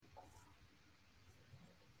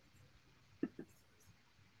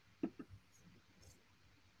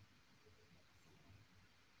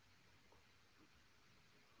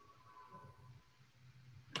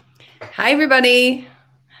Hi, everybody.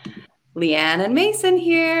 Leanne and Mason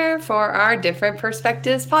here for our Different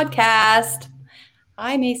Perspectives podcast.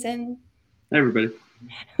 Hi, Mason. Hi, everybody.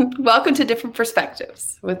 Welcome to Different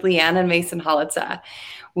Perspectives with Leanne and Mason Holitza.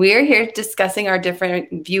 We're here discussing our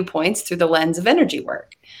different viewpoints through the lens of energy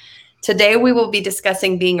work. Today, we will be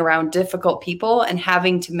discussing being around difficult people and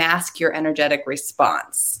having to mask your energetic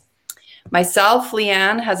response. Myself,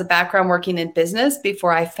 Leanne, has a background working in business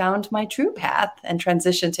before I found my true path and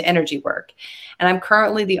transitioned to energy work. And I'm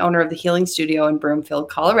currently the owner of the Healing Studio in Broomfield,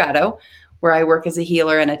 Colorado, where I work as a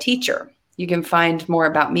healer and a teacher. You can find more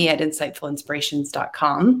about me at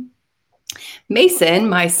insightfulinspirations.com. Mason,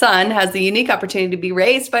 my son, has the unique opportunity to be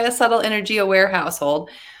raised by a subtle energy aware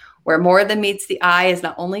household where more than meets the eye is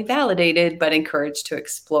not only validated, but encouraged to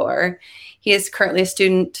explore. He is currently a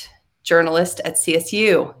student journalist at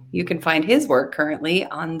CSU. You can find his work currently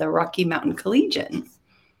on the Rocky Mountain Collegian.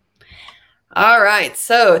 All right,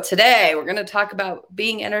 so today we're going to talk about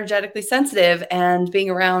being energetically sensitive and being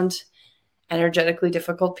around energetically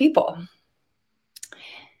difficult people.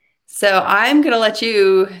 So I'm going to let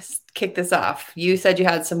you kick this off. You said you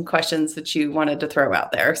had some questions that you wanted to throw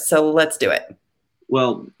out there, so let's do it.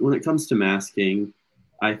 Well, when it comes to masking,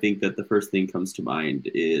 I think that the first thing comes to mind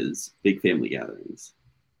is big family gatherings.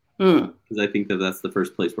 Because I think that that's the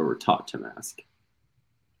first place where we're taught to mask.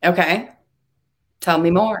 Okay. Tell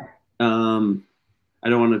me more. I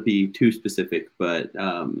don't want to be too specific, but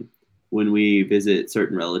when we visit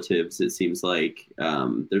certain relatives, it seems like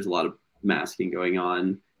there's a lot of masking going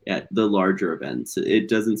on at the larger events. It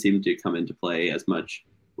doesn't seem to come into play as much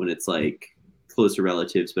when it's like closer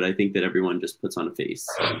relatives, but I think that everyone just puts on a face.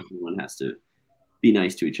 Everyone has to be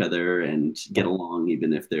nice to each other and get along,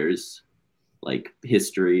 even if there's like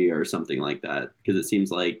history or something like that, because it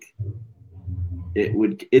seems like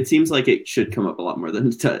it should come up a lot more than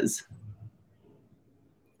it does.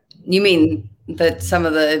 You mean that some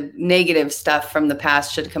of the negative stuff from the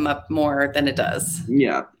past should come up more than it does?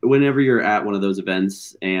 Yeah. Whenever you're at one of those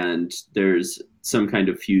events and there's some kind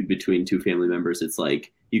of feud between two family members, it's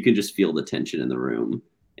like you can just feel the tension in the room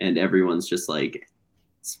and everyone's just like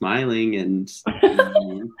smiling and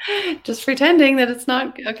just pretending that it's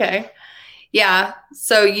not okay. Yeah.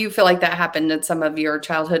 So you feel like that happened at some of your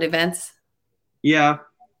childhood events? Yeah,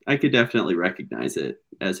 I could definitely recognize it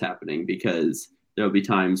as happening, because there'll be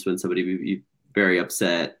times when somebody would be very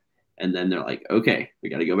upset and then they're like, okay, we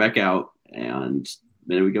got to go back out. And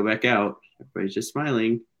then we go back out, everybody's just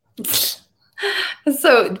smiling.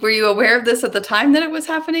 So were you aware of this at the time that it was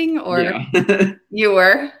happening, or yeah. You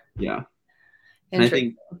were? Yeah. And I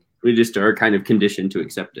think we just are kind of conditioned to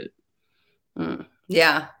accept it.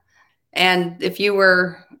 Yeah. And if you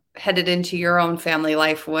were headed into your own family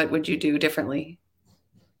life, what would you do differently?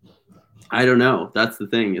 I don't know. That's the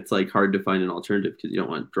thing. It's like hard to find an alternative because you don't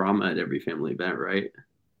want drama at every family event, right?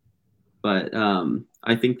 But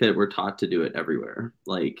I think that we're taught to do it everywhere.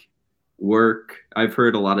 Like work, I've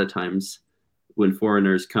heard a lot of times when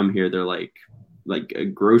foreigners come here, they're like a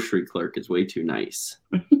grocery clerk is way too nice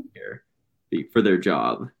here for their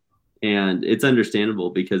job. And it's understandable,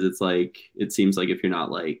 because it's like, it seems like if you're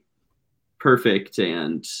not like perfect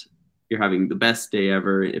and you're having the best day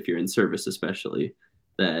ever, if you're in service especially,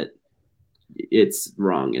 that it's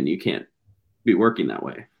wrong and you can't be working that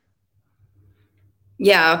way.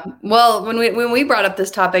 Yeah. Well, when we brought up this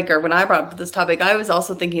topic, or when I brought up this topic, I was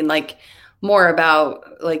also thinking like more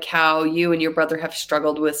about like how you and your brother have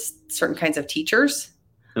struggled with certain kinds of teachers.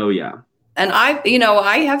 Oh yeah. And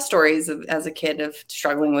I have stories as a kid of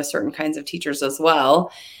struggling with certain kinds of teachers as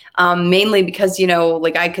well. Mainly because,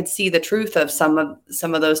 like I could see the truth of some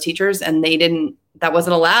of those teachers, and that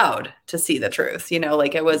wasn't allowed to see the truth,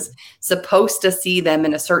 like I was supposed to see them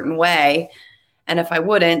in a certain way. And if I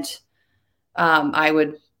wouldn't, I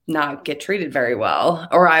would not get treated very well,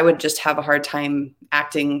 or I would just have a hard time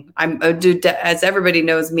acting. As everybody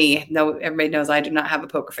knows me, everybody knows I do not have a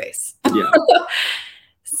poker face. Yeah.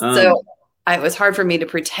 So it was hard for me to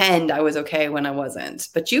pretend I was okay when I wasn't.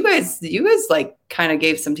 But you guys like kind of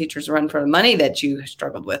gave some teachers a run for the money that you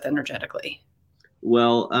struggled with energetically.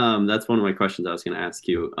 Well, that's one of my questions I was going to ask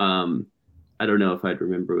you. I don't know if I'd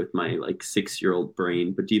remember with my like 6-year-old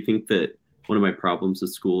brain, but do you think that one of my problems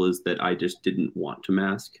with school is that I just didn't want to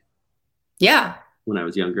mask? Yeah. When I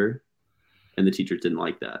was younger, and the teachers didn't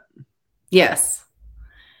like that. Yes.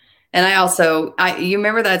 And you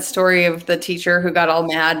remember that story of the teacher who got all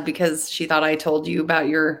mad because she thought I told you about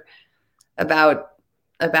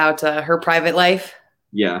her private life?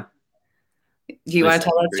 Yeah. Do you want to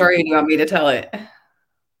tell that story, or do you want me to tell it?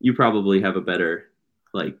 You probably have a better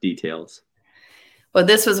like details. Well,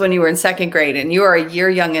 this was when you were in second grade and you were a year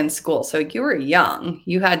young in school. So you were young.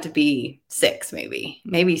 You had to be 6,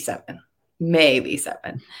 maybe 7, maybe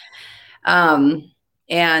 7.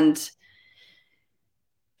 And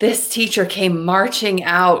this teacher came marching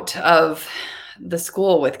out of the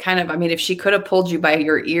school with kind of, I mean, if she could have pulled you by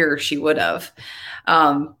your ear, she would have.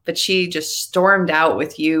 But she just stormed out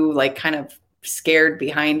with you, like kind of scared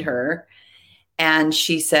behind her. And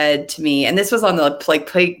she said to me, and this was on the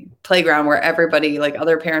playground where everybody, like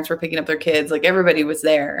other parents were picking up their kids, like everybody was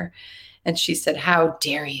there. And she said, "How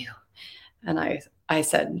dare you?" And I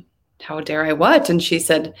said, "How dare I what?" And she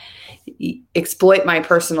said, "Exploit my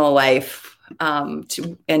personal life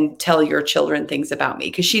and tell your children things about me."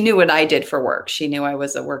 Because she knew what I did for work. She knew I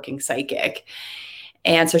was a working psychic.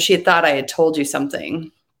 And so she had thought I had told you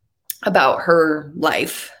something about her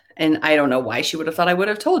life. And I don't know why she would have thought I would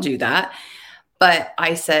have told you that. But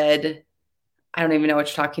I said, "I don't even know what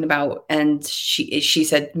you're talking about." And she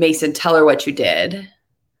said, "Mason, tell her what you did."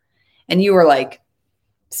 And you were like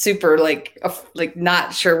super like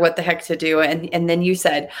not sure what the heck to do. And then you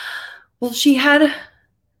said, "Well, she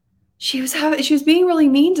was being really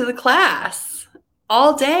mean to the class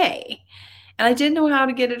all day. And I didn't know how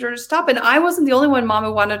to get her to stop." And I wasn't the only one, Mom,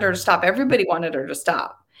 who wanted her to stop. Everybody wanted her to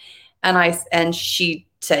stop. And she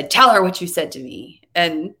said, "Tell her what you said to me."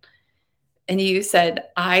 And you said,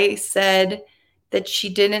 "I said that she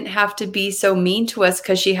didn't have to be so mean to us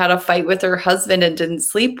because she had a fight with her husband and didn't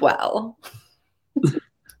sleep well."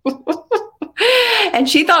 And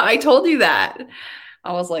she thought I told you that.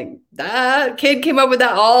 I was like, "That kid came up with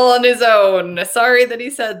that all on his own. Sorry that he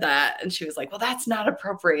said that." And she was like, "Well, that's not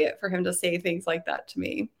appropriate for him to say things like that to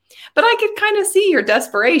me." But I could kind of see your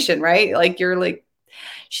desperation, right? Like you're like,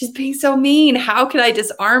 "She's being so mean. How could I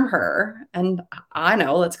disarm her?" And I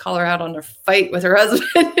know, let's call her out on her fight with her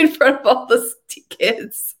husband in front of all the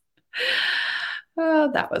kids.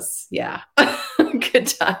 That was, yeah, good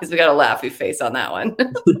times. We got a laughy face on that one.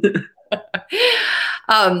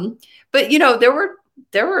 But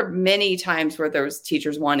there were many times where there was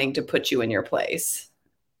teachers wanting to put you in your place.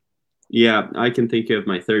 Yeah, I can think of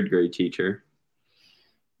my 3rd grade teacher.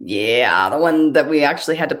 Yeah, the one that we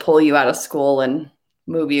actually had to pull you out of school and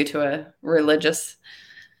move you to a religious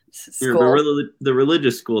school. The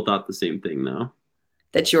religious school thought the same thing, though.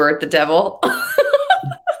 That you were the devil?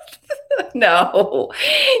 No,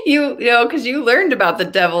 because you learned about the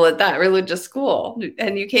devil at that religious school,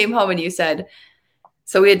 and you came home and you said,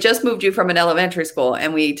 so we had just moved you from an elementary school,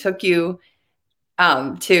 and we took you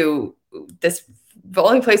to this. The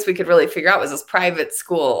only place we could really figure out was this private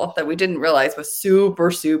school that we didn't realize was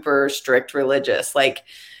super, super strict religious, like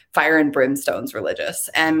fire and brimstones religious.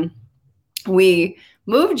 And we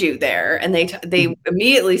moved you there, and they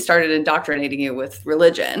immediately started indoctrinating you with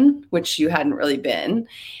religion, which you hadn't really been.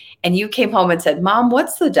 And you came home and said, "Mom,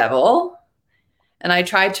 what's the devil?" And I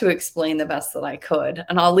tried to explain the best that I could.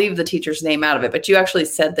 And I'll leave the teacher's name out of it, but you actually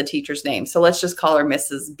said the teacher's name. So let's just call her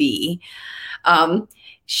Mrs. B.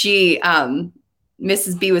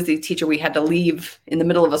 Mrs. B was the teacher we had to leave in the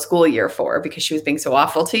middle of a school year for because she was being so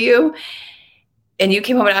awful to you. And you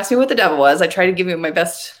came home and asked me what the devil was. I tried to give you my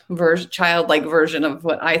best childlike version of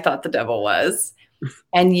what I thought the devil was.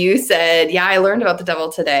 And you said, "Yeah, I learned about the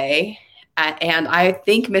devil today. And I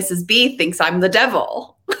think Mrs. B thinks I'm the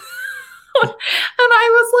devil." And I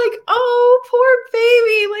was like, "Oh, poor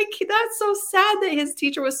baby. Like, that's so sad that his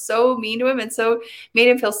teacher was so mean to him and so made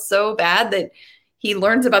him feel so bad that he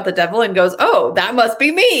learns about the devil and goes, 'Oh, that must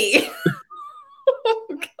be me.'"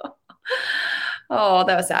 Oh,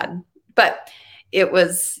 that was sad. But it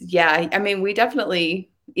was, yeah, I mean, we definitely,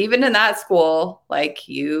 even in that school, like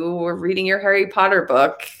you were reading your Harry Potter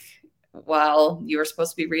book while you were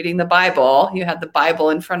supposed to be reading the Bible. You had the Bible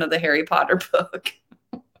in front of the Harry Potter book.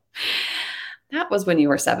 That was when you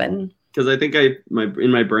were 7. Because I think in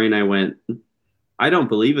my brain I went, I don't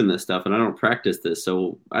believe in this stuff and I don't practice this,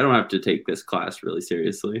 so I don't have to take this class really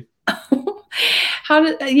seriously. I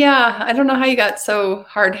don't know how you got so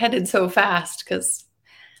hard-headed so fast, because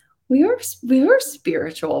we were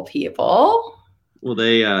spiritual people. Well,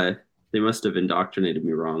 they must have indoctrinated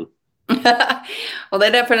me wrong. Well, they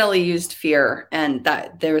definitely used fear, and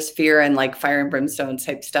that there was fear and like fire and brimstone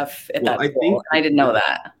type stuff at that school. I didn't know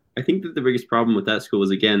that. I think that the biggest problem with that school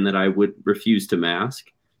was, again, that I would refuse to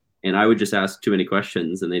mask, and I would just ask too many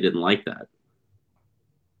questions, and they didn't like that.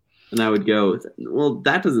 And I would go, "Well,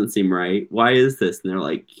 that doesn't seem right. Why is this?" And they're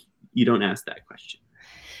like, "You don't ask that question."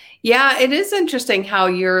 Yeah, it is interesting how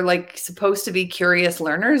you're like supposed to be curious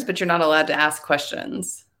learners, but you're not allowed to ask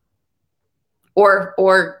questions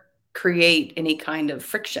or create any kind of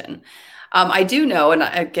friction. I do know, and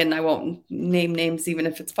again, I won't name names even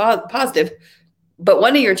if it's positive, but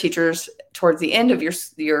one of your teachers towards the end of your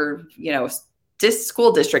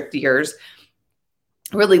school district years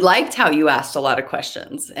really liked how you asked a lot of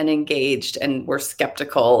questions and engaged and were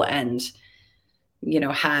skeptical and,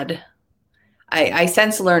 I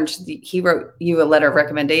since learned he wrote you a letter of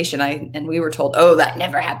recommendation. And we were told, oh, that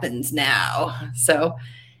never happens now. So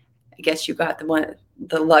I guess you got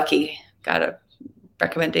got a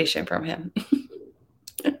recommendation from him.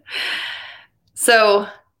 So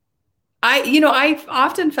I've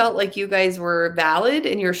often felt like you guys were valid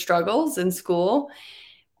in your struggles in school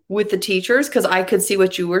with the teachers because I could see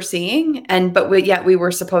what you were seeing. Yet we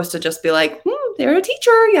were supposed to just be like, they're a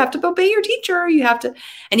teacher. You have to obey your teacher. You have to,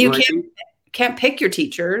 and you can't pick your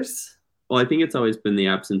teachers. Well, I think it's always been the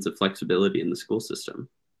absence of flexibility in the school system.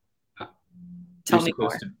 Tell me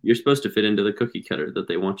more. You're supposed to fit into the cookie cutter that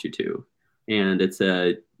they want you to. And it's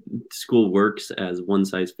school works as one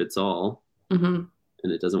size fits all. Mm-hmm.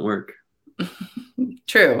 And it doesn't work.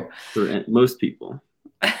 True. For most people.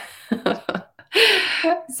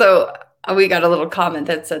 So we got a little comment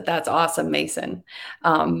that said, that's awesome, Mason.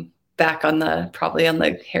 Back probably on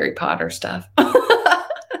the Harry Potter stuff.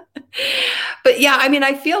 But yeah, I mean,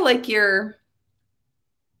 I feel like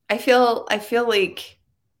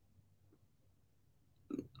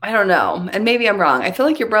I don't know. And maybe I'm wrong. I feel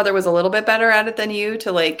like your brother was a little bit better at it than you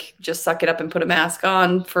to like just suck it up and put a mask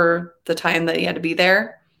on for the time that he had to be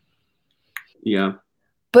there. Yeah.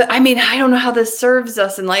 But I mean, I don't know how this serves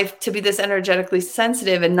us in life to be this energetically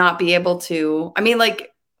sensitive and not be able to,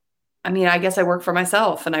 I guess I work for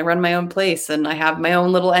myself and I run my own place and I have my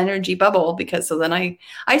own little energy bubble so then I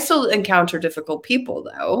still encounter difficult people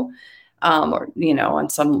though, or, on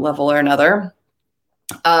some level or another.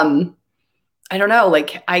 I don't know,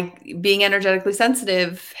 being energetically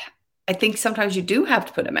sensitive, I think sometimes you do have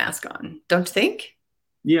to put a mask on. Don't you think?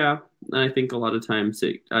 Yeah. I think a lot of times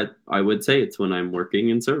I would say it's when I'm working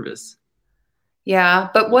in service. Yeah.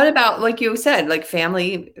 But what about, like you said, like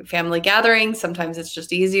family gatherings? Sometimes it's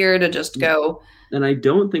just easier to just go. And I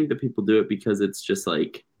don't think that people do it because it's just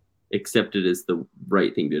like accepted as the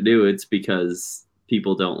right thing to do. It's because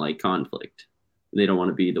people don't like conflict. They don't want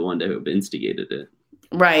to be the one to have instigated it.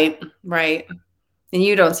 Right. And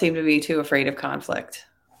you don't seem to be too afraid of conflict.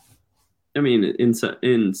 I mean,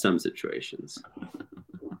 in some situations.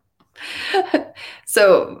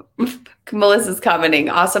 So Melissa's commenting,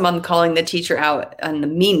 awesome on calling the teacher out on the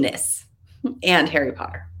meanness and Harry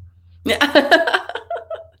Potter.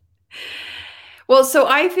 Well, so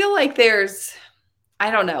I feel like I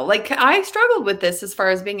don't know, like I struggled with this as far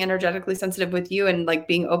as being energetically sensitive with you and like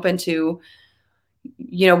being open to,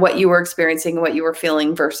 what you were experiencing and what you were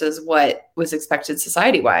feeling versus what was expected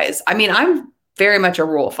society-wise. I mean, I'm very much a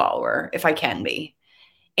rule follower if I can be,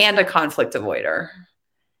 and a conflict avoider.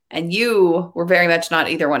 And you were very much not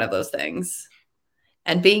either one of those things.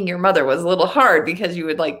 And being your mother was a little hard because you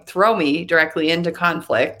would like throw me directly into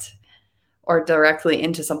conflict or directly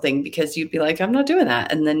into something because you'd be like, I'm not doing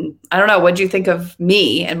that. And then I don't know, what'd you think of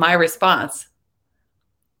me and my response?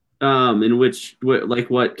 In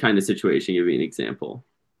what kind of situation? Give me an example.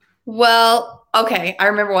 Well, okay. I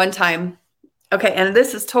remember one time. Okay. And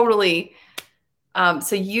this is totally,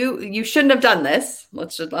 so you shouldn't have done this.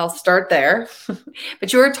 I'll start there.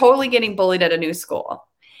 But you were totally getting bullied at a new school.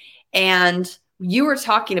 And you were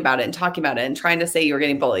talking about it and trying to say you were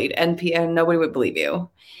getting bullied and nobody would believe you.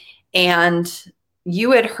 And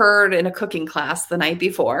you had heard in a cooking class the night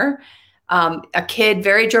before, a kid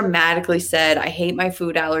very dramatically said, I hate my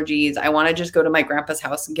food allergies. I want to just go to my grandpa's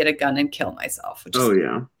house and get a gun and kill myself.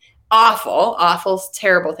 Yeah. Awful,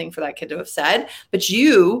 terrible thing for that kid to have said. But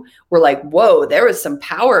you were like, whoa, there was some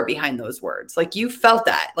power behind those words. Like you felt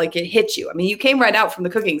that, like it hit you. I mean, you came right out from the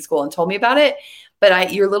cooking school and told me about it,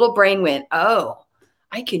 but your little brain went, oh,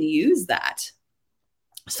 I can use that.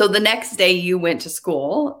 So the next day you went to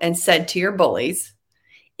school and said to your bullies,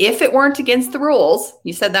 if it weren't against the rules,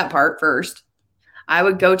 you said that part first, I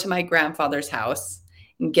would go to my grandfather's house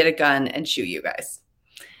and get a gun and shoot you guys.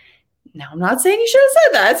 Now, I'm not saying you should have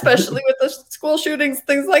said that, especially with the school shootings,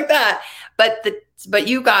 things like that. But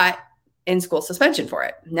you got in-school suspension for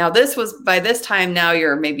it. Now, by this time, now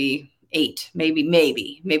you're maybe 8, maybe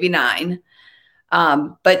 9.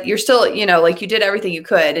 But you're still, like you did everything you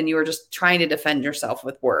could and you were just trying to defend yourself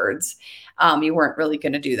with words. You weren't really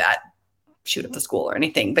going to do that, shoot up the school or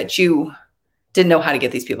anything, but you didn't know how to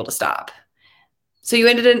get these people to stop. So you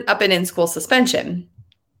ended up in in-school suspension.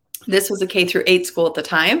 This was a K-8 school at the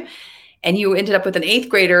time. And you ended up with an 8th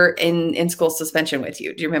grader in school suspension with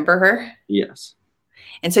you. Do you remember her? Yes.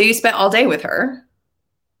 And so you spent all day with her.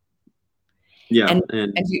 Yeah.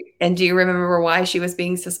 And do you remember why she was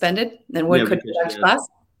being suspended? And what couldn't go to class?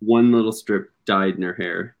 one little strip dyed in her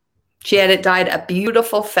hair. She had it dyed a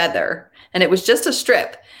beautiful feather, and it was just a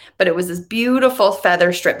strip, but it was this beautiful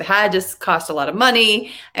feather strip. It had just cost a lot of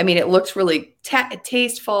money. I mean, it looked really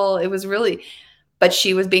tasteful. It was really, but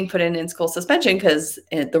she was being put in school suspension because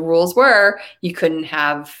the rules were you couldn't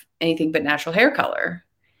have anything but natural hair color.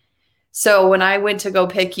 So when I went to go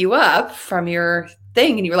pick you up from your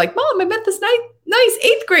thing, and you were like, "Mom, I met this nice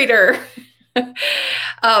eighth grader."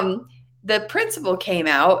 The principal came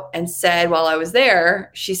out and said, while I was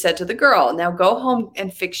there, she said to the girl, "Now go home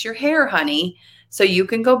and fix your hair, honey, so you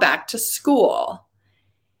can go back to school."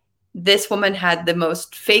 This woman had the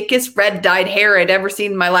most fakest red dyed hair I'd ever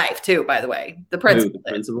seen in my life, too, by the way. The principal.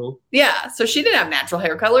 The principal? Yeah. So she didn't have natural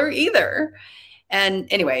hair color either. And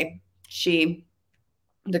anyway,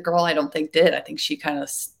 the girl, I don't think did. I think she kind of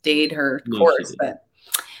stayed her course.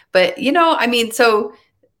 But I mean, so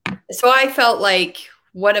I felt like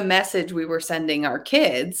what a message we were sending our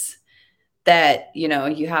kids that, you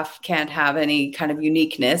can't have any kind of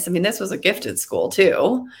uniqueness. I mean, this was a gifted school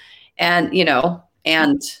too. And,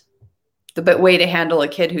 and the way to handle a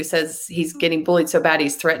kid who says he's getting bullied so bad,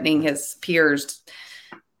 he's threatening his peers,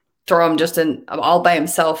 throw him just all by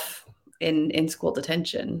himself in school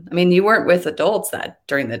detention. I mean, you weren't with adults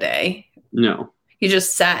during the day. No. You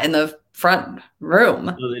just sat in the front room.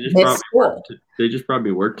 No, they just brought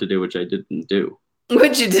me work to do, which I didn't do.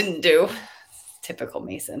 Which you didn't do. Typical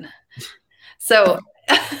Mason. So,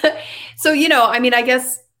 I mean, I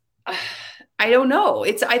guess, I don't know.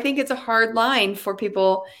 I think it's a hard line for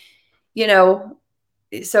people,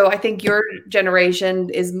 so I think your generation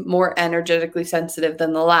is more energetically sensitive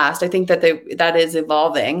than the last. I think that is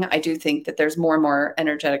evolving. I do think that there's more and more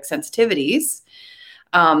energetic sensitivities,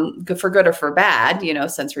 for good or for bad,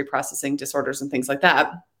 sensory processing disorders and things like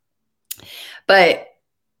that. But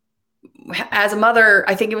as a mother,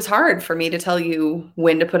 I think it was hard for me to tell you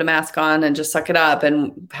when to put a mask on and just suck it up,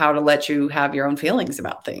 and how to let you have your own feelings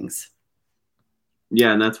about things.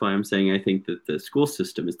 Yeah, and that's why I'm saying I think that the school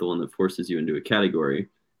system is the one that forces you into a category,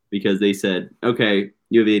 because they said, okay,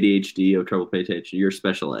 you have ADHD, you have trouble paying attention, you're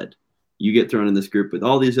special ed. You get thrown in this group with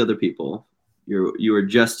all these other people. You are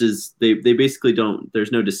just as, they basically don't,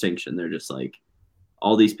 there's no distinction. They're just like,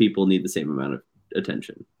 all these people need the same amount of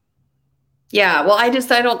attention. Yeah, well, I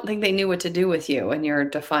don't think they knew what to do with you and your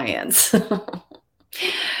defiance.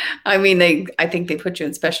 I mean, I think they put you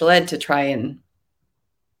in special ed to try and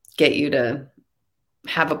get you to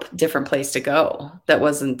have a different place to go that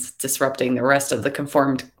wasn't disrupting the rest of the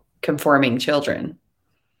conforming children.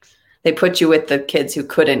 They put you with the kids who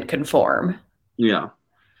couldn't conform. Yeah.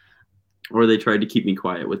 Or they tried to keep me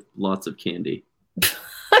quiet with lots of candy.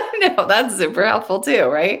 I know, that's super helpful too,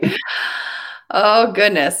 right? Oh,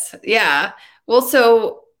 goodness. Yeah. Well,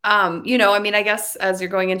 so, I mean, I guess as you're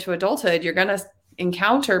going into adulthood, you're going to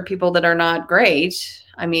encounter people that are not great.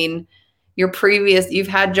 I mean, you've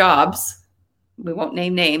had jobs. We won't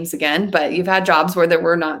name names again, but you've had jobs where there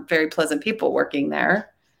were not very pleasant people working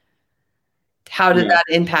there. How did that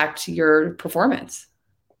impact your performance?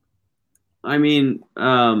 I mean,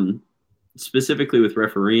 specifically with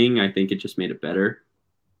refereeing, I think it just made it better.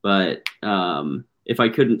 But if I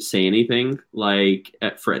couldn't say anything, like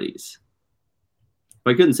at Freddy's, if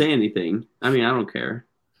I couldn't say anything, I mean, I don't care.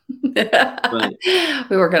 But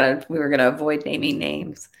we were gonna avoid naming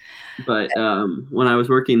names. But when I was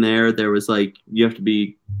working there was like, you have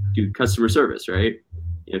to do customer service, right?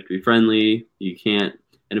 You have to be friendly. You can't,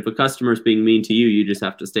 and if a customer's being mean to you, you just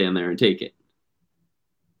have to stand there and take it,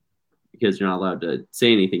 because you're not allowed to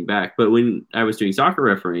say anything back. But when I was doing soccer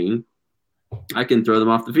refereeing, I can throw them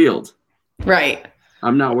off the field. Right.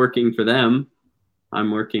 I'm not working for them. I'm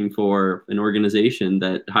working for an organization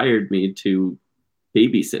that hired me to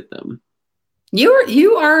babysit them.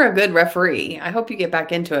 You are a good referee. I hope you get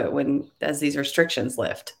back into it as these restrictions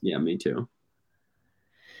lift. Yeah, me too.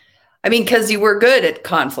 I mean, because you were good at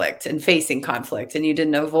conflict and facing conflict, and you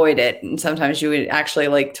didn't avoid it. And sometimes you would actually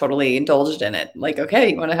like totally indulged in it. Like, okay,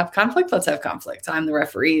 you want to have conflict? Let's have conflict. I'm the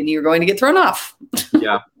referee and you're going to get thrown off.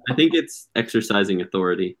 Yeah, I think it's exercising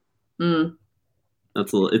authority.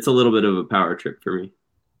 It's a little bit of a power trip for me.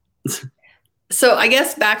 So I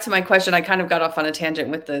guess back to my question, I kind of got off on a tangent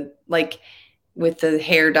with the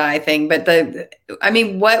hair dye thing, but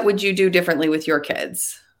what would you do differently with your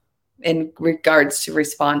kids in regards to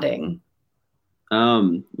responding?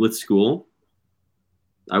 With school,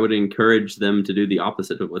 I would encourage them to do the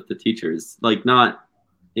opposite of what the teachers, like, not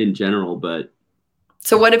in general, but.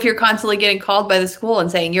 So what if you're constantly getting called by the school and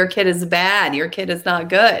saying your kid is bad, your kid is not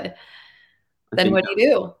good? Then what do you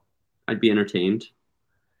do? I'd be entertained.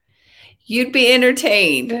 You'd be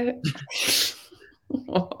entertained.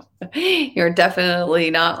 You're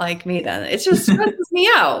definitely not like me then. It just stresses me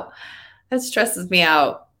out. That stresses me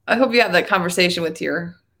out. I hope you have that conversation with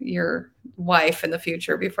your wife in the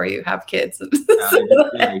future before you have kids. I just be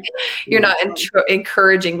like, You're not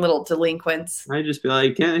encouraging little delinquents. I just be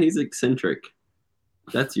like, yeah, he's eccentric.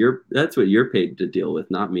 That's what you're paid to deal with,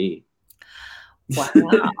 not me.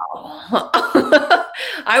 Wow.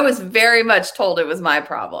 I was very much told it was my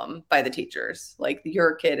problem by the teachers. Like,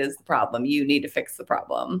 your kid is the problem. You need to fix the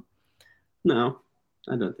problem. No,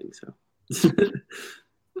 I don't think so.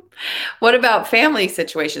 What about family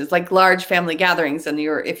situations, like large family gatherings? And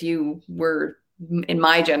if you were in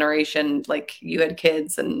my generation, like you had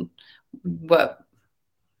kids, and what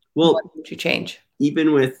would you change?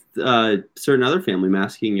 Even with certain other family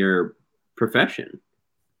masking your profession,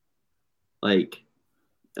 like,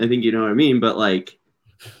 I think you know what I mean, but like,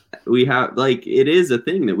 we have, like, it is a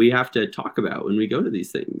thing that we have to talk about when we go to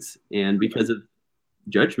these things, and because of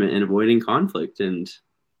judgment and avoiding conflict. And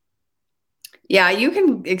yeah, you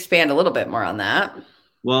can expand a little bit more on that.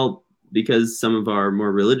 Well, because some of our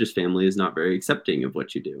more religious family is not very accepting of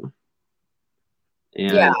what you do,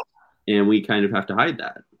 and we kind of have to hide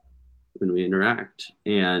that when we interact,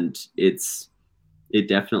 and it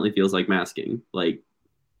definitely feels like masking, like.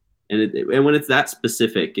 And when it's that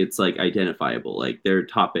specific, it's like identifiable. Like, there are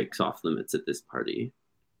topics off limits at this party.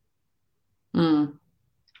 Mm.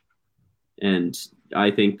 And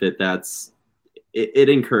I think it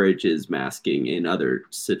encourages masking in other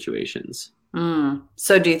situations. Mm.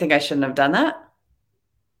 So do you think I shouldn't have done that?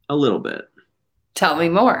 A little bit. Tell me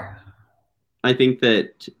more. I think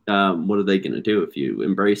that what are they going to do if you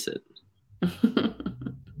embrace it?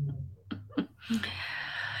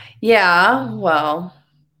 Yeah, well.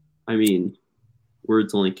 I mean,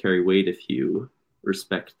 words only carry weight if you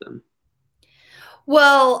respect them.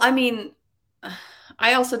 Well, I mean,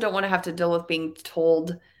 I also don't want to have to deal with being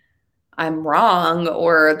told I'm wrong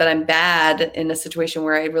or that I'm bad in a situation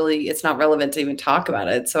where it's not relevant to even talk about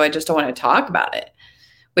it. So I just don't want to talk about it.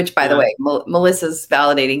 Which, by the way, Melissa's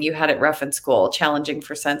validating. You had it rough in school, challenging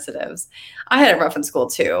for sensitives. I had it rough in school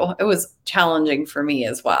too. It was challenging for me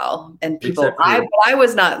as well. And I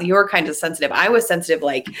was not your kind of sensitive. I was sensitive,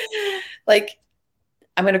 like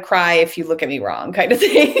I'm going to cry if you look at me wrong, kind of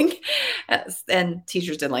thing. And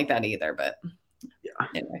teachers didn't like that either. But yeah,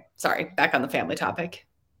 anyway, sorry. Back on the family topic.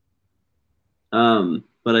 But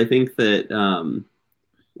I think that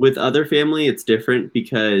with other family, it's different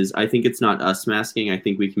because I think it's not us masking. I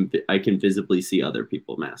think I can visibly see other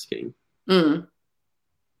people masking. Mm.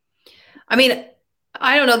 I mean,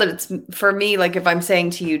 I don't know that it's for me. Like, if I'm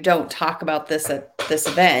saying to you, don't talk about this at this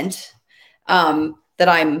event,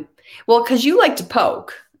 because you like to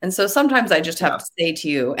poke. And so sometimes I just have to say to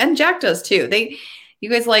you, and Jack does too. You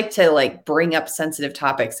guys like to like bring up sensitive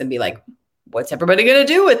topics and be like, what's everybody going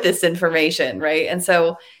to do with this information? Right. And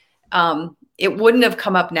so, it wouldn't have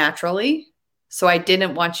come up naturally. So I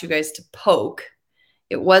didn't want you guys to poke.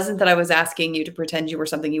 It wasn't that I was asking you to pretend you were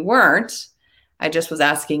something you weren't. I just was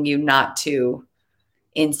asking you not to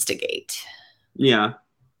instigate. Yeah.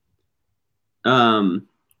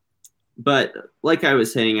 But like I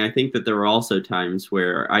was saying, I think that there were also times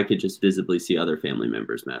where I could just visibly see other family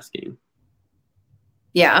members masking.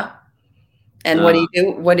 Yeah. And what do you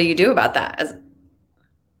do? What do you do about that?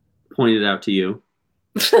 Point it out to you.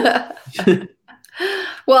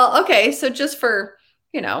 Well, okay. So just for,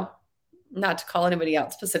 not to call anybody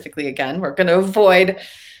out specifically again, we're going to avoid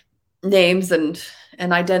names and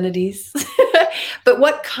identities. But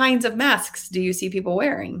what kinds of masks do you see people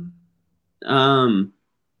wearing?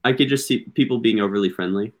 I could just see people being overly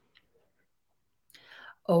friendly.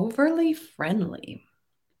 Overly friendly.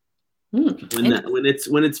 When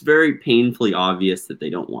it's very painfully obvious that they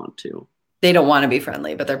don't want to. They don't want to be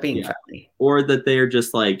friendly, but they're being friendly. Or that they're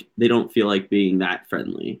just like, they don't feel like being that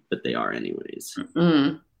friendly, but they are anyways.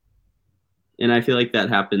 Mm-hmm. And I feel like that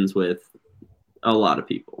happens with a lot of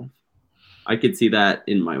people. I could see that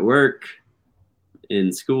in my work,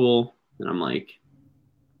 in school, and I'm like,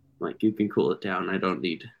 you can cool it down. I don't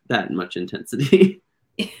need that much intensity.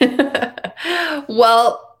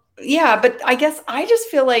 Well, yeah, but I guess I just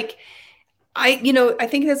feel like I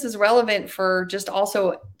think this is relevant for just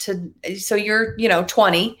also so you're,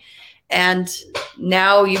 20 and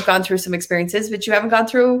now you've gone through some experiences, but you haven't gone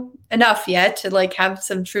through enough yet to like have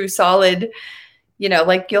some true solid,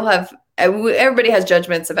 like you'll have, everybody has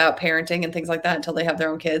judgments about parenting and things like that until they have their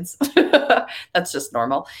own kids. That's just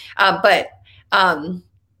normal.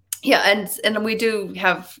 Yeah. And we do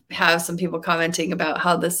have some people commenting about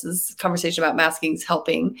how this is conversation about masking is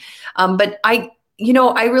helping. But I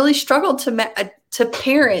really struggled to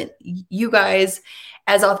parent you guys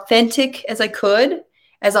as authentic as I could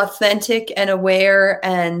as authentic and aware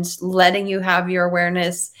and letting you have your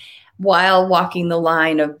awareness while walking the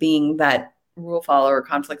line of being that rule follower,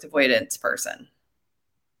 conflict avoidance person.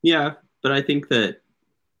 Yeah, but I think that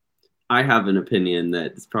I have an opinion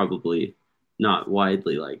that is probably not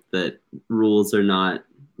widely like that. Rules are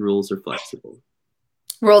flexible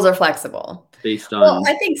Rules are flexible. based Well, on.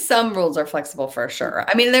 I think some rules are flexible for sure.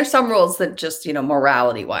 I mean, there's some rules that just,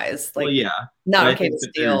 morality wise, Well, like yeah, but not I okay think to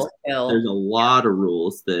that steal, there's kill. a lot of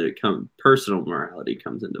rules that come personal morality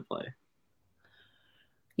comes into play.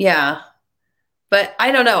 Yeah. But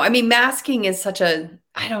I don't know. I mean, masking is such a,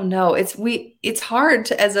 I don't know. It's hard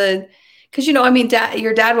to, because, I mean,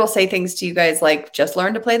 your dad will say things to you guys like, just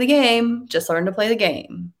learn to play the game, just learn to play the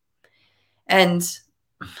game. And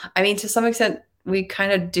I mean, to some extent, we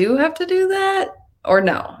kind of do have to do that, or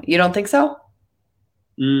no? You don't think so?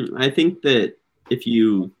 I think that if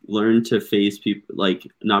you learn to phase people,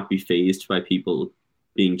 like not be phased by people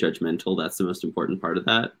being judgmental, that's the most important part of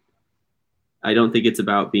that. I don't think it's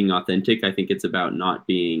about being authentic. I think it's about not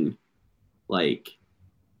being like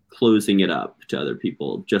closing it up to other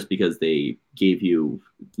people just because they gave you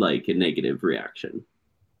like a negative reaction.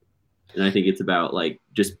 And I think it's about like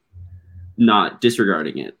just not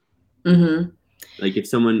disregarding it. Mm-hmm. Like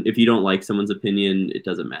if you don't like someone's opinion, it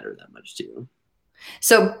doesn't matter that much to you.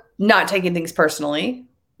 So not taking things personally.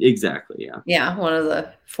 Exactly. Yeah. Yeah, one of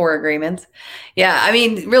the four agreements. Yeah, I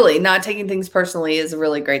mean, really, not taking things personally is a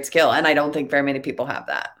really great skill, and I don't think very many people have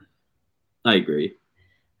that. I agree.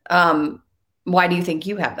 Um, why do you think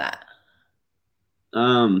you have that?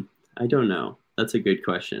 I don't know. That's a good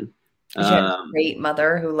question. Because you had a Um, great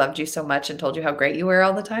mother who loved you so much and told you how great you were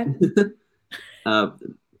all the time. uh,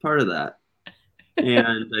 part of that,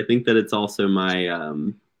 and I think that it's also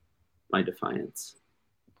my defiance.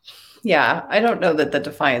 Yeah, I don't know that the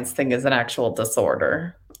defiance thing is an actual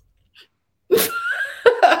disorder.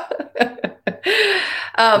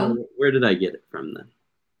 um, Where did I get it from then?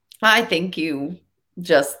 I think you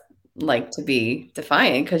just like to be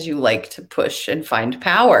defiant because you like to push and find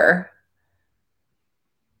power.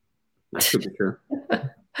 That could be true.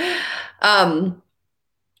 Um,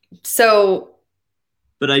 so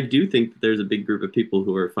But I do think that there's a big group of people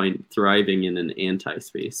who are thriving in an anti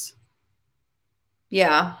space.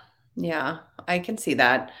 yeah, yeah, I can see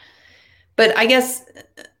that. But I guess,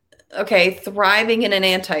 okay, thriving in an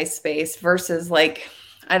anti space versus like,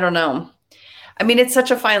 I don't know. I mean, it's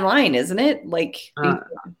such a fine line, isn't it? Like Uh,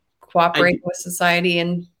 I cooperating with society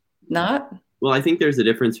and not. Well, I think there's a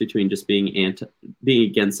difference between just being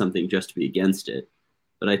against something just to be against it.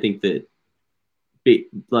 But I think that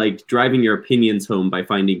like driving your opinions home by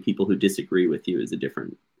finding people who disagree with you is a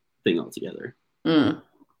different thing altogether. Mm.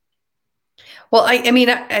 Well, I mean,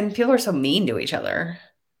 and people are so mean to each other.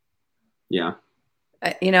 Yeah.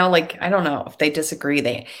 Like I don't know if they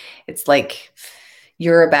disagree. It's like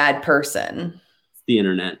you're a bad person. It's the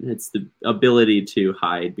internet. It's the ability to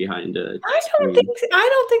hide behind a screen. I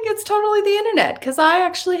don't think it's totally the internet because I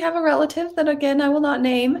actually have a relative that again I will not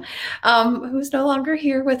name, who's no longer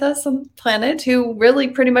here with us on the planet, who really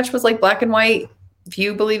pretty much was like black and white. If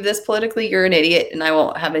you believe this politically, you're an idiot, and I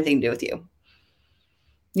won't have anything to do with you.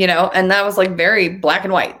 And that was like very black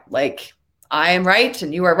and white. Like I am right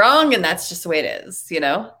and you are wrong, and that's just the way it is.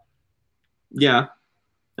 Yeah. And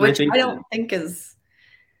Which I don't think is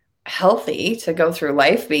healthy to go through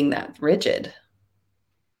life being that rigid.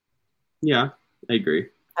 Yeah, I agree.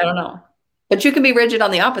 I don't know. But you can be rigid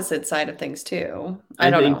on the opposite side of things too. I I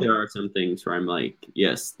don't think know. there are some things where I'm like,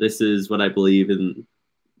 yes, this is what I believe in.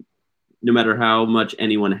 No matter how much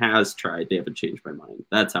anyone has tried, they haven't changed my mind.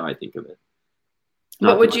 That's how I think of it. But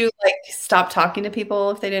Not would much. you like stop talking to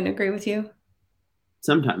people if they didn't agree with you?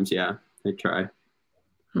 Sometimes, yeah, I try.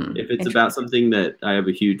 If it's about something that I have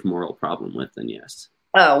a huge moral problem with, then yes.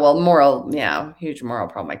 Oh, well, huge moral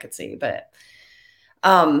problem I could see, but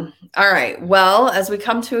all right. Well, as we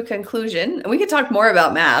come to a conclusion, and we could talk more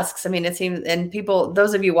about masks. I mean, it seems, and people,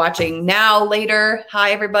 those of you watching now, later,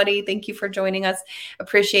 hi, everybody. Thank you for joining us.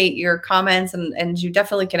 Appreciate your comments, and you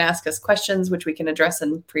definitely can ask us questions, which we can address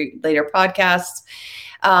in later podcasts.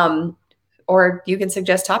 Or you can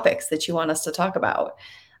suggest topics that you want us to talk about.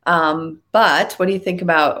 But what do you think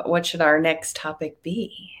about what should our next topic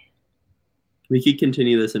be? We could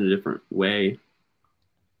continue this in a different way.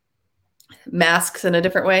 Masks in a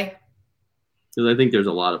different way? Because I think there's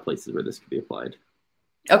a lot of places where this could be applied.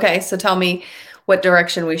 Okay, so tell me what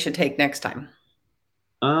direction we should take next time.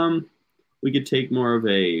 We could take more of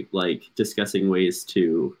a like discussing ways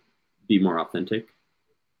to be more authentic.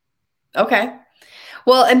 Okay.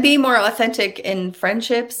 Well, and be more authentic in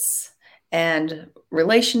friendships and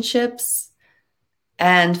relationships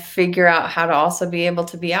and figure out how to also be able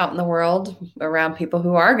to be out in the world around people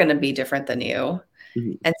who are going to be different than you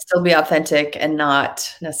and still be authentic and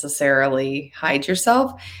not necessarily hide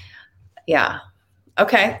yourself. Yeah.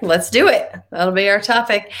 Okay, let's do it. That'll be our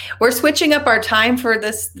topic. We're switching up our time for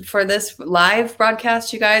this live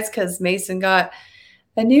broadcast, you guys, because Mason got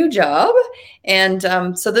a new job. And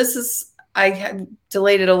so I have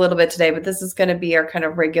delayed it a little bit today, but this is going to be our kind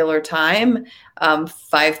of regular time,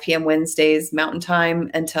 5 p.m. Wednesdays Mountain Time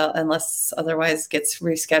unless otherwise gets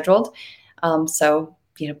rescheduled. So,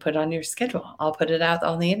 put it on your schedule. I'll put it out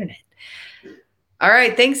on the internet. All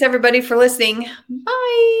right. Thanks everybody for listening.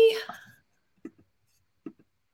 Bye.